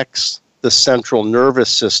affects the central nervous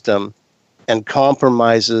system and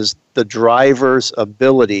compromises the driver's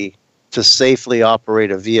ability to safely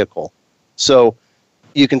operate a vehicle. So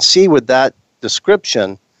you can see with that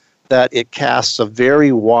description that it casts a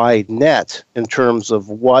very wide net in terms of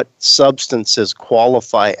what substances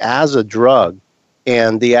qualify as a drug,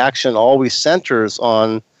 and the action always centers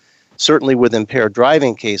on, certainly with impaired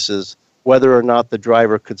driving cases, whether or not the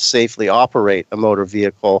driver could safely operate a motor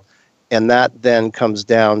vehicle, and that then comes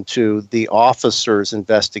down to the officer's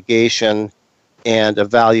investigation and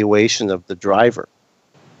evaluation of the driver.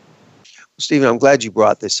 Stephen, I'm glad you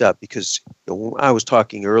brought this up, because when I was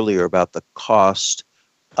talking earlier about the cost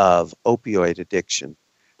of opioid addiction,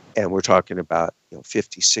 and we're talking about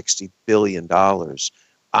 $50-60 billion,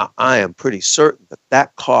 I am pretty certain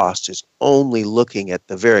that cost is only looking at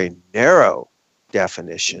the very narrow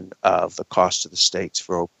definition of the cost to the states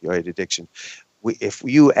for opioid addiction. If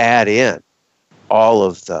you add in all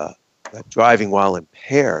of the driving while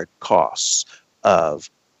impaired costs of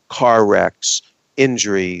car wrecks,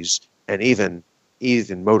 injuries, and even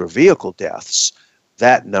motor vehicle deaths,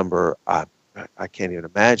 that number, I can't even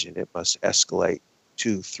imagine. It must escalate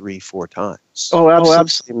 2, 3, 4 times. Oh,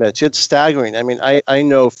 absolutely, Mitch. It's staggering. I mean, I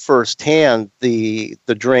know firsthand the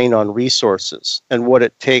drain on resources and what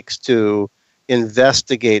it takes to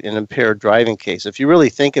investigate an impaired driving case. If you really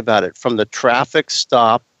think about it, from the traffic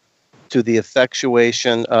stop to the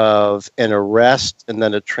effectuation of an arrest and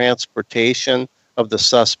then a transportation of the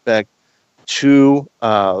suspect to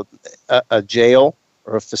a jail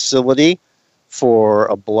or a facility for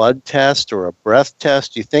a blood test or a breath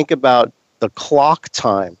test, you think about the clock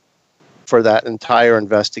time for that entire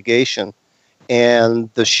investigation and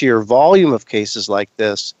the sheer volume of cases like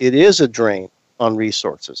this. It is a drain on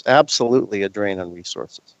resources, absolutely a drain on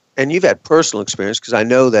resources. And you've had personal experience, because I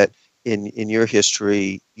know that in your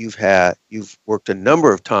history, you've worked a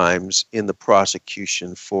number of times in the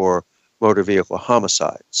prosecution for motor vehicle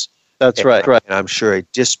homicides. That's right. And I'm sure a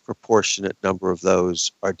disproportionate number of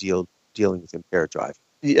those are dealing with impaired driving.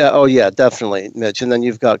 Yeah. Oh, yeah, definitely, Mitch. And then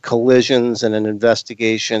you've got collisions and an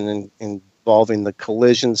investigation involving the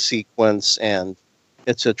collision sequence, and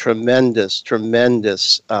it's a tremendous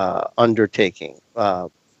undertaking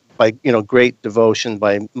by great devotion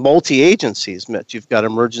by multi-agencies, Mitch. You've got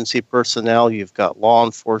emergency personnel, you've got law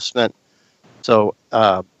enforcement. So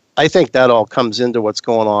I think that all comes into what's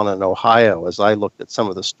going on in Ohio as I looked at some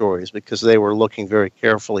of the stories, because they were looking very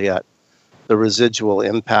carefully at the residual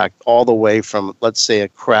impact all the way from, let's say, a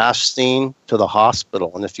crash scene to the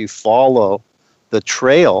hospital. And if you follow the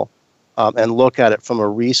trail and look at it from a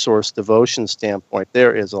resource devotion standpoint,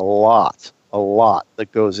 there is a lot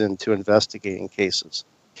that goes into investigating cases.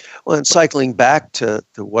 Well, and cycling back to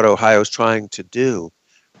what Ohio is trying to do,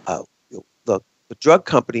 the the drug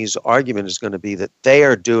company's argument is going to be that they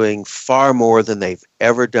are doing far more than they've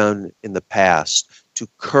ever done in the past to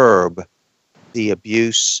curb the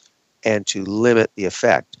abuse and to limit the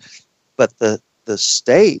effect. But the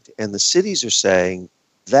state and the cities are saying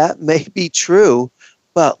that may be true,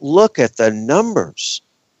 but look at the numbers.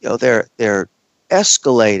 They're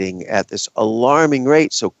escalating at this alarming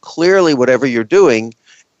rate. So clearly whatever you're doing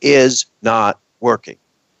is not working.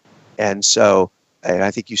 And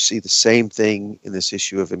I think you see the same thing in this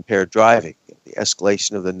issue of impaired driving. The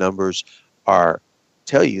escalation of the numbers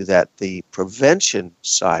tell you that the prevention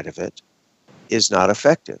side of it is not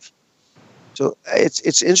effective. So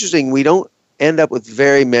it's interesting. We don't end up with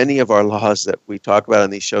very many of our laws that we talk about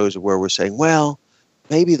on these shows where we're saying, well,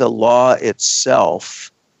 maybe the law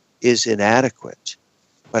itself is inadequate.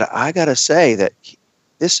 But I got to say that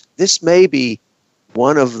this may be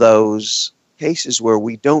one of those cases where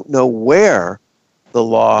we don't know where the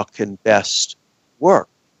law can best work.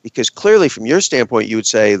 Because clearly, from your standpoint, you would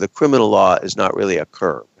say the criminal law is not really a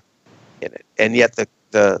curb in it. And yet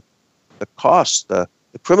the cost, the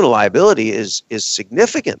criminal liability is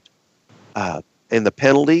significant in the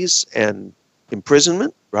penalties and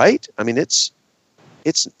imprisonment, right? I mean,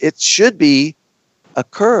 it should be a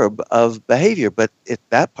curb of behavior, but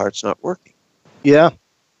that part's not working. Yeah,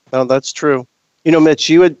 well, that's true. Mitch,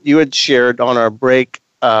 you had shared on our break.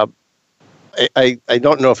 I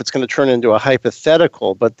don't know if it's going to turn into a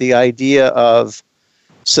hypothetical, but the idea of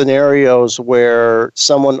scenarios where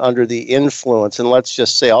someone under the influence, and let's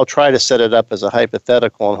just say, I'll try to set it up as a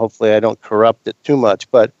hypothetical, and hopefully I don't corrupt it too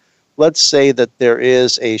much, but let's say that there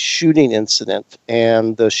is a shooting incident,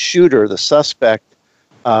 and the shooter, the suspect,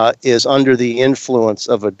 is under the influence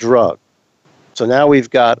of a drug. So now we've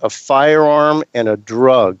got a firearm and a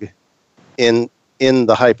drug in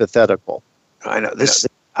the hypothetical. I know this.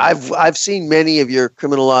 I've seen many of your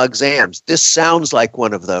criminal law exams. This sounds like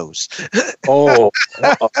one of those. But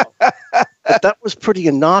that was pretty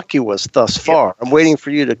innocuous thus far. I'm waiting for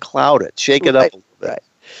you to cloud it, shake it up a little bit. Right.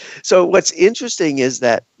 So what's interesting is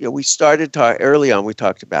that we started early on. We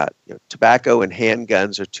talked about tobacco and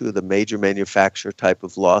handguns are two of the major manufacturer type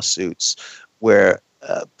of lawsuits where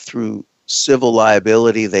through civil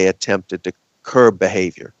liability they attempted to curb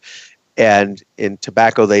behavior, and in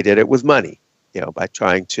tobacco they did it with money. By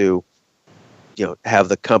trying to, have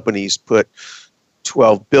the companies put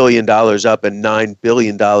 $12 billion up and $9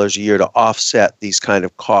 billion a year to offset these kind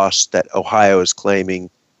of costs that Ohio is claiming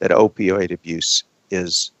that opioid abuse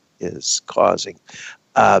is causing.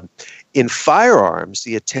 In firearms,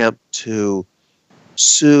 the attempt to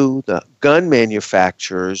sue the gun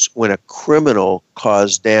manufacturers when a criminal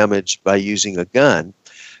caused damage by using a gun,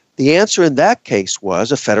 the answer in that case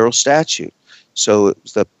was a federal statute. So it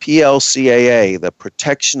was the PLCAA, the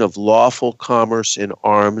Protection of Lawful Commerce in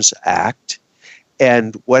Arms Act.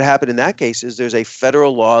 And what happened in that case is there's a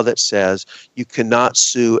federal law that says you cannot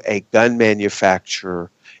sue a gun manufacturer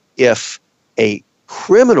if a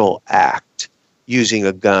criminal act using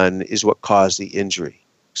a gun is what caused the injury.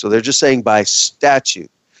 So they're just saying by statute,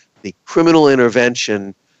 the criminal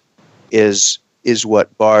intervention is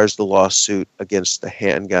what bars the lawsuit against the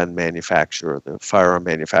handgun manufacturer, the firearm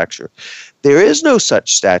manufacturer. There is no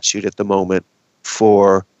such statute at the moment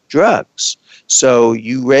for drugs. So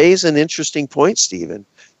you raise an interesting point, Stephen,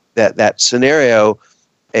 that scenario,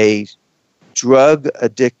 a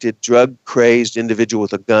drug-addicted, drug-crazed individual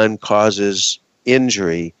with a gun causes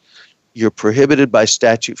injury. You're prohibited by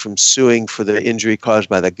statute from suing for the injury caused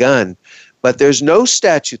by the gun, but there's no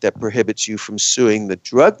statute that prohibits you from suing the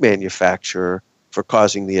drug manufacturer for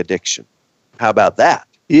causing the addiction. How about that?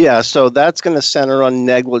 Yeah, so that's going to center on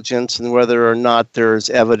negligence and whether or not there's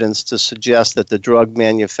evidence to suggest that the drug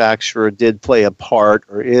manufacturer did play a part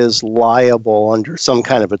or is liable under some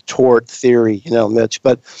kind of a tort theory, Mitch.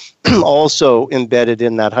 But also embedded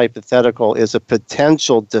in that hypothetical is a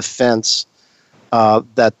potential defense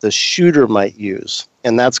that the shooter might use.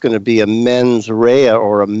 And that's going to be a mens rea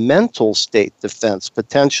or a mental state defense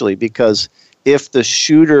potentially, because if the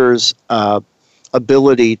shooter's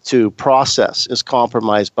ability to process is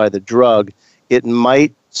compromised by the drug, it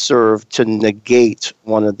might serve to negate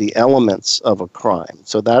one of the elements of a crime.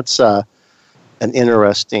 So that's an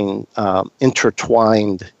interesting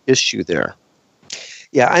intertwined issue there.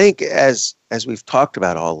 Yeah, I think as we've talked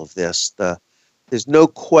about all of this, there's no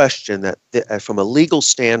question that from a legal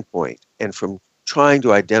standpoint and from trying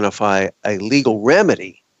to identify a legal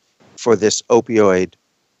remedy for this opioid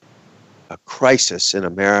crisis in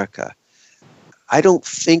America, I don't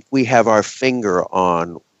think we have our finger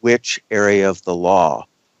on which area of the law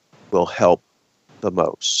will help the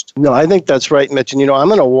most. No, I think that's right, Mitch. And, I'm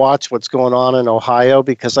going to watch what's going on in Ohio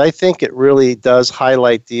because I think it really does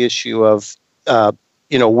highlight the issue of,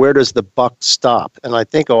 where does the buck stop? And I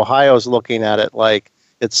think Ohio's looking at it like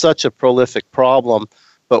it's such a prolific problem,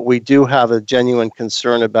 but we do have a genuine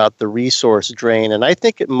concern about the resource drain. And I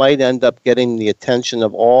think it might end up getting the attention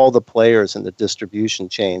of all the players in the distribution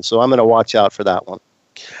chain. So I'm going to watch out for that one.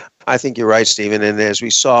 I think you're right, Stephen. And as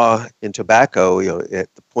we saw in tobacco,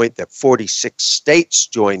 at the point that 46 states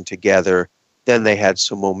joined together, then they had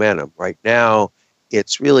some momentum. Right now,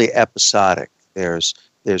 it's really episodic. There's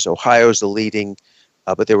Ohio's the leading,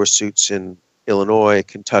 but there were suits in Illinois,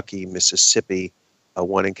 Kentucky, Mississippi,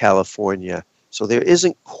 one in California. So there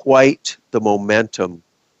isn't quite the momentum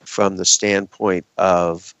from the standpoint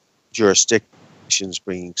of jurisdictions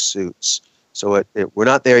bringing suits. So we're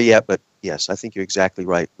not there yet, but yes, I think you're exactly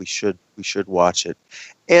right. We should watch it.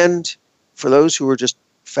 And for those who are just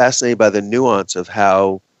fascinated by the nuance of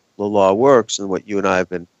how the law works and what you and I have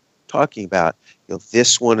been talking about,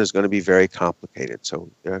 this one is going to be very complicated. So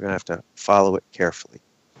you're going to have to follow it carefully.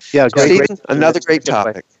 Yeah, Stephen, another great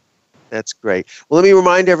topic. That's great. Well, let me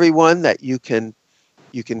remind everyone that you can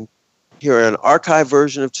hear an archive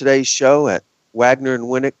version of today's show at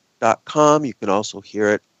wagnerandwinnick.com. You can also hear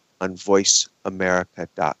it on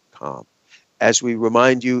voiceamerica.com. As we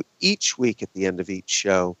remind you each week at the end of each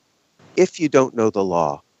show, if you don't know the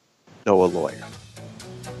law, know a lawyer.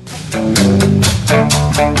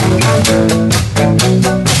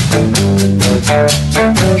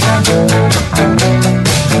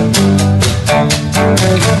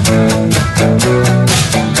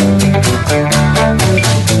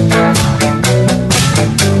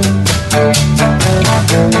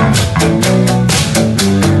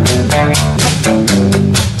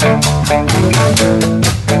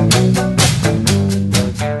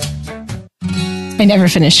 I never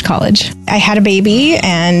finished college. I had a baby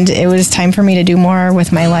and it was time for me to do more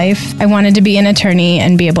with my life. I wanted to be an attorney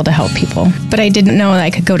and be able to help people, but I didn't know that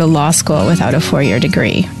I could go to law school without a 4-year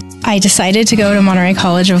degree. I decided to go to Monterey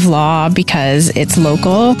College of Law because it's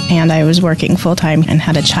local and I was working full-time and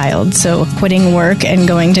had a child, so quitting work and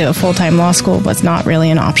going to a full-time law school was not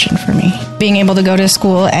really an option for me. Being able to go to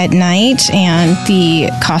school at night and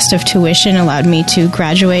the cost of tuition allowed me to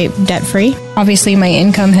graduate debt-free. Obviously, my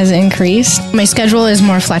income has increased. My schedule is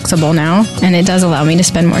more flexible now, and it does allow me to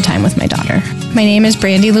spend more time with my daughter. My name is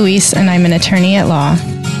Brandy Luis, and I'm an attorney at law.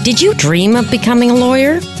 Did you dream of becoming a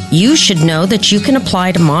lawyer? You should know that you can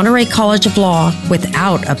apply to Monterey College of Law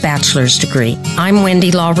without a bachelor's degree. I'm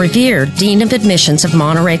Wendy Law Revere, Dean of Admissions of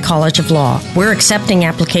Monterey College of Law. We're accepting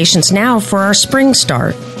applications now for our spring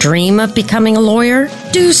start. Dream of becoming a lawyer?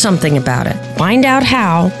 Do something about it. Find out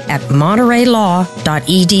how at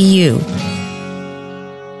montereylaw.edu.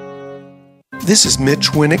 This is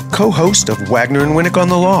Mitch Winnick, co-host of Wagner and Winnick on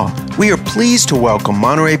the Law. We are pleased to welcome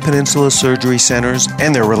Monterey Peninsula Surgery Centers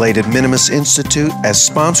and their related Minimus Institute as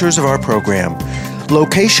sponsors of our program.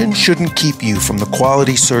 Location shouldn't keep you from the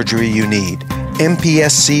quality surgery you need.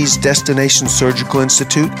 MPSC's Destination Surgical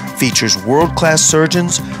Institute features world-class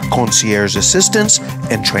surgeons, concierge assistants,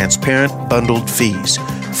 and transparent bundled fees.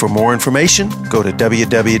 For more information, go to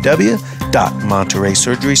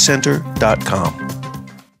www.montereysurgerycenter.com.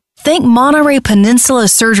 Thank Monterey Peninsula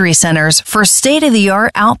Surgery Centers for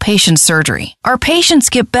state-of-the-art outpatient surgery. Our patients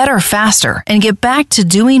get better faster and get back to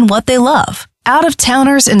doing what they love.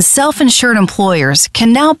 Out-of-towners and self-insured employers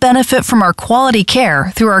can now benefit from our quality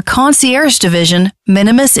care through our concierge division,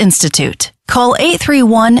 Minimus Institute. Call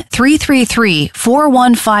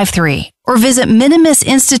 831-333-4153 or visit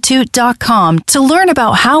minimusinstitute.com to learn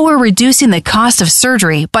about how we're reducing the cost of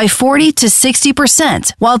surgery by 40 to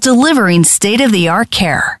 60% while delivering state-of-the-art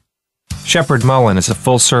care. Shepard Mullen is a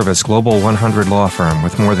full-service Global 100 law firm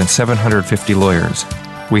with more than 750 lawyers.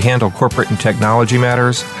 We handle corporate and technology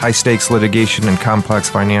matters, high-stakes litigation, and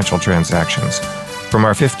complex financial transactions. From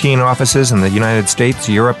our 15 offices in the United States,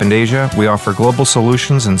 Europe, and Asia, we offer global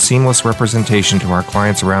solutions and seamless representation to our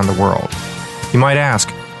clients around the world. You might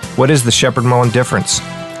ask, what is the Shepard Mullen difference?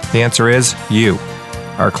 The answer is you.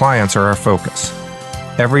 Our clients are our focus.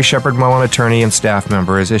 Every Shepard Mullen attorney and staff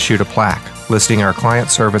member is issued a plaque listing our client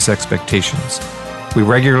service expectations. We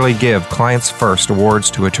regularly give Clients First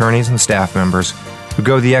awards to attorneys and staff members who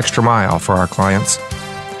go the extra mile for our clients.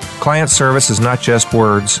 Client service is not just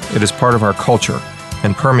words, it is part of our culture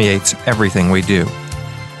and permeates everything we do.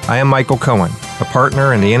 I am Michael Cohen, a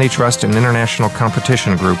partner in the Antitrust and International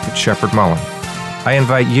Competition Group at Shepard Mullen. I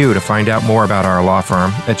invite you to find out more about our law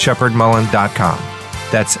firm at shepardmullen.com.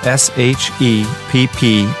 That's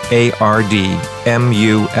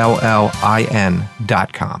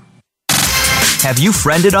SHEPPARDMULLIN.com. Have you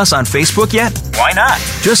friended us on Facebook yet? Why not?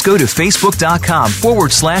 Just go to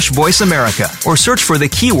facebook.com/Voice America or search for the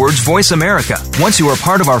keywords Voice America. Once you are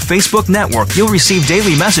part of our Facebook network, you'll receive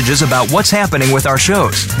daily messages about what's happening with our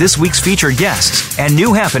shows, this week's featured guests, and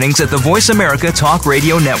new happenings at the Voice America Talk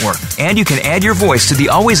Radio Network. And you can add your voice to the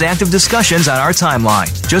always active discussions on our timeline.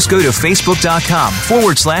 Just go to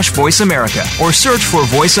facebook.com/Voice America or search for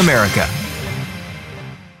Voice America.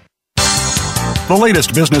 The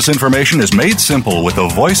latest business information is made simple with the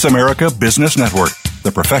Voice America Business Network.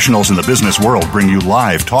 The professionals in the business world bring you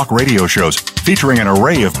live talk radio shows featuring an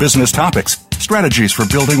array of business topics, strategies for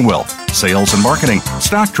building wealth, sales and marketing,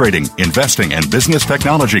 stock trading, investing, and business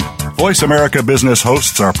technology. Voice America Business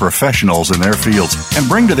hosts are professionals in their fields and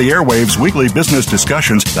bring to the airwaves weekly business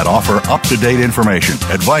discussions that offer up-to-date information,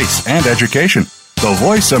 advice, and education. The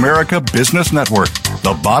Voice America Business Network,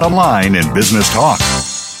 the bottom line in business talk.